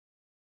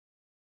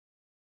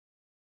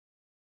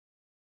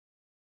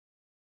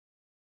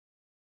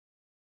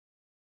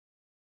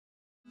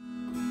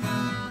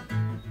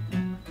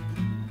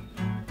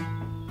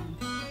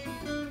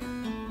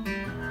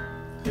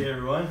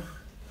everyone.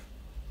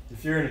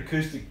 If you're an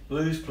acoustic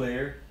blues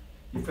player,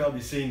 you've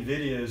probably seen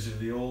videos of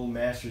the old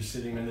masters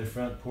sitting on their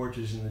front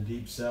porches in the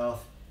deep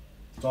south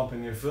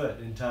stomping their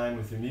foot in time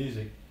with their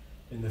music.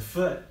 And the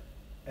foot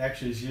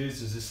actually is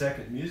used as a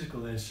second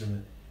musical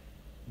instrument.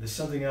 There's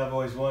something I've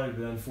always wanted,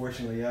 but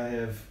unfortunately I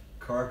have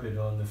carpet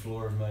on the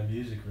floor of my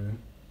music room.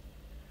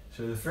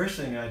 So the first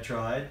thing I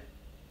tried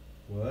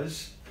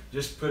was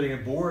just putting a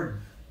board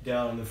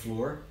down on the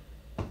floor,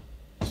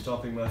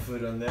 stomping my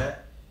foot on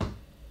that.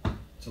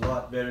 It's a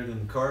lot better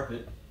than the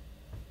carpet,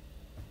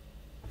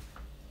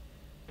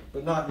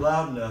 but not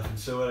loud enough. And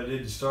so what I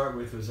did to start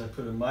with was I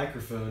put a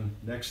microphone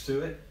next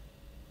to it.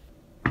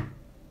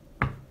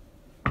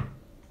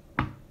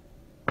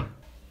 But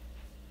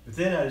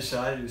then I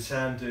decided it was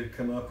time to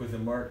come up with a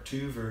Mark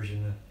II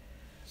version.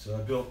 So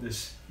I built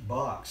this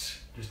box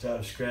just out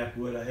of scrap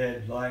wood I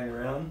had lying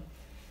around,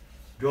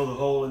 drilled a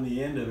hole in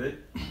the end of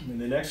it,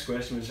 and the next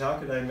question was how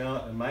could I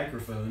mount a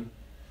microphone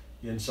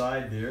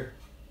inside there?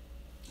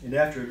 And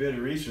after a bit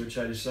of research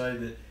I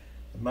decided that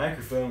a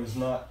microphone was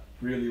not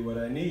really what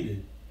I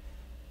needed.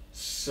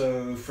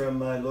 So from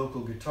my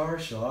local guitar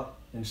shop,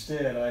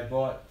 instead I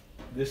bought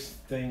this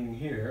thing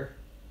here,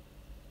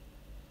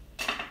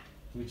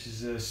 which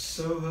is a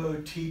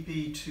Soho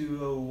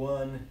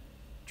TP201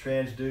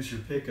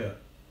 transducer pickup.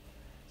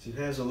 So it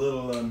has a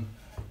little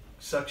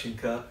suction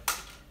cup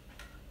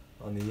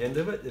on the end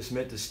of it that's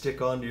meant to stick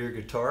onto your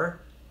guitar.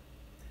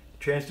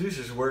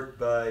 Transducers work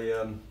by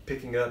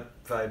picking up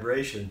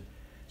vibration.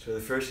 So the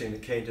first thing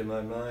that came to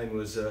my mind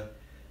was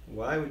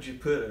why would you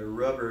put a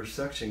rubber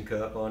suction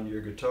cup onto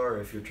your guitar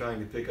if you're trying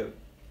to pick up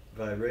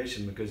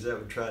vibration, because that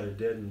would try to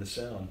deaden the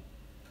sound.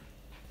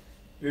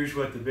 Here's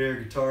what the bare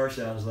guitar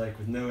sounds like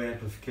with no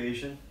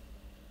amplification.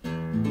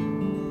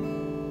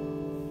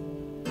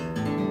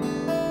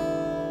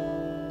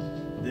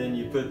 Then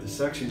you put the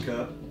suction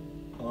cup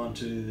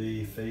onto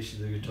the face of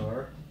the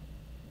guitar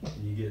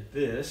and you get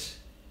this.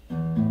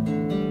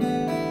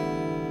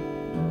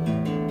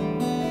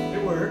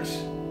 It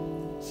works.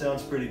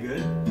 Sounds pretty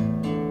good.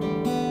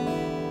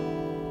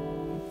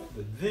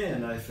 But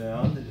then I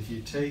found that if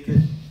you take it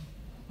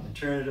and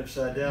turn it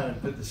upside down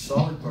and put the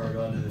solid part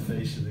onto the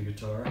face of the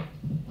guitar,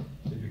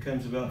 it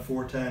becomes about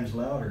 4 times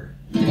louder.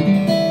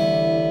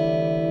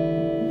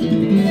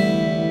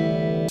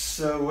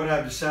 So what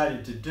I've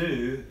decided to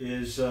do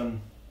is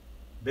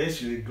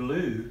basically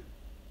glue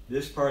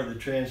this part of the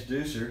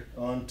transducer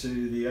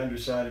onto the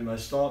underside of my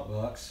stomp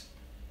box,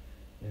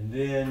 and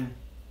then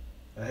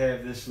I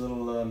have this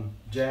little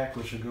jack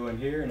which will go in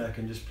here, and I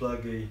can just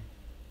plug a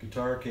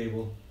guitar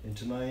cable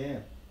into my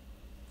amp.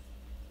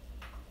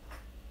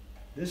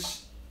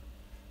 This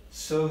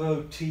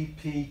Soho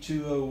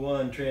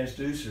TP201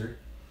 transducer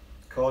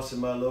costs in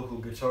my local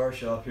guitar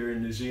shop here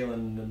in New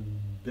Zealand a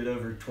bit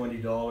over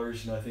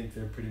 $20, and I think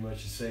they're pretty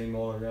much the same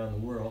all around the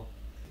world.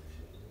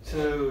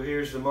 So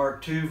here's the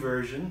Mark II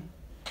version.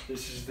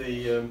 This is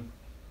the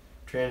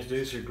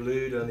transducer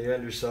glued on the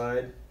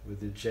underside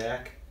with the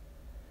jack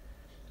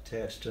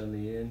attached on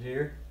the end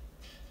here.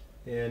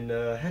 And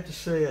I have to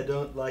say I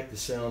don't like the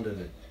sound of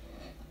it.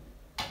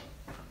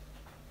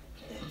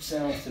 It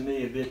sounds to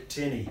me a bit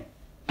tinny.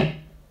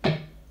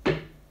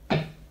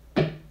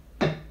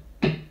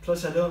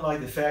 Plus I don't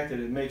like the fact that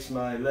it makes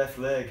my left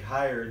leg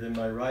higher than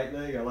my right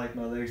leg. I like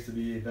my legs to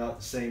be about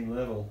the same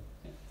level.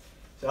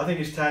 So I think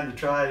it's time to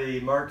try the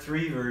Mark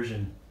III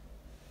version.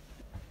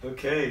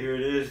 Okay, here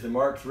it is, the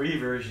Mark III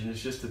version.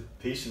 It's just a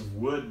piece of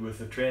wood with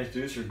a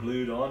transducer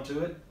glued onto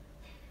it.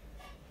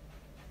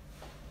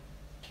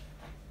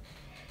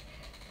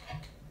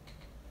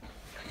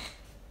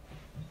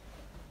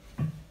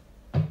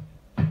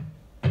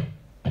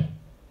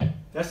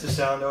 That's the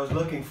sound I was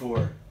looking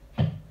for.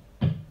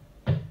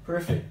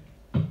 Perfect.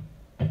 Of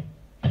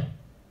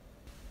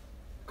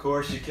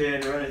course, you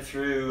can run it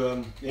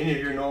through any of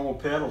your normal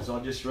pedals. I'll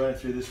just run it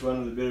through this one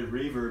with a bit of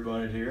reverb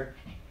on it here.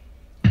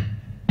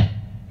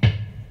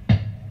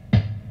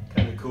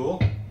 Kind of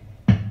cool.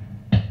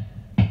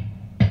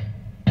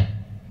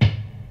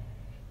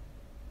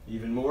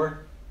 Even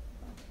more.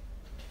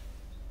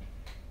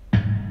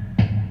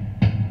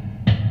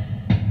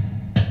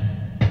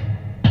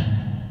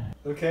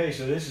 Okay,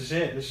 so this is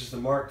it. This is the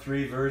Mark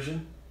III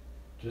version.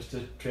 Just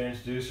a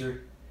transducer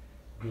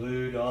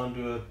glued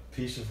onto a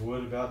piece of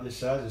wood about this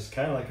size. It's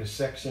kind of like a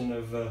section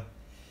of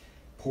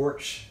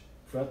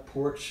front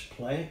porch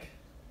plank.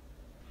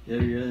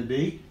 There you go, the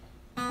beat.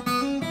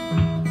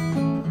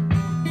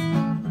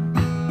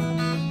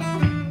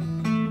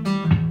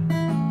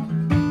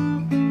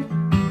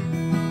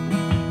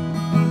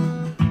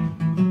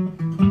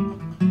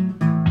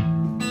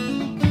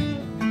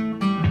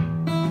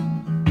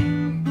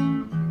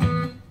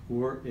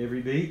 For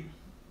every beat.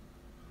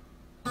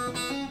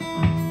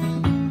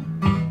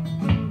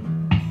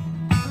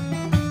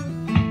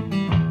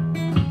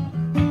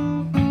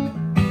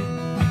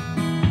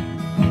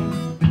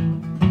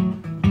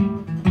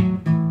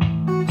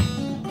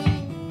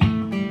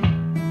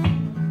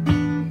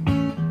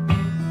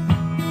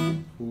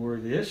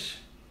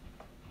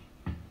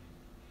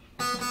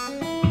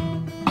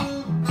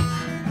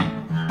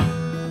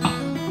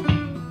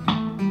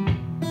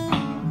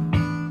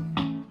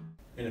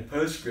 a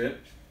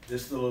postscript,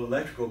 this little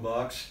electrical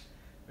box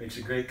makes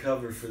a great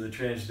cover for the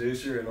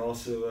transducer and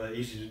also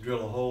easy to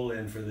drill a hole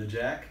in for the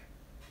jack.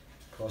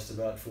 Cost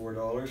about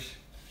 $4.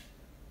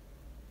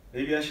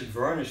 Maybe I should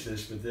varnish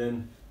this, but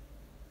then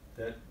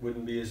that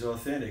wouldn't be as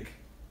authentic.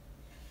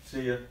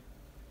 See ya.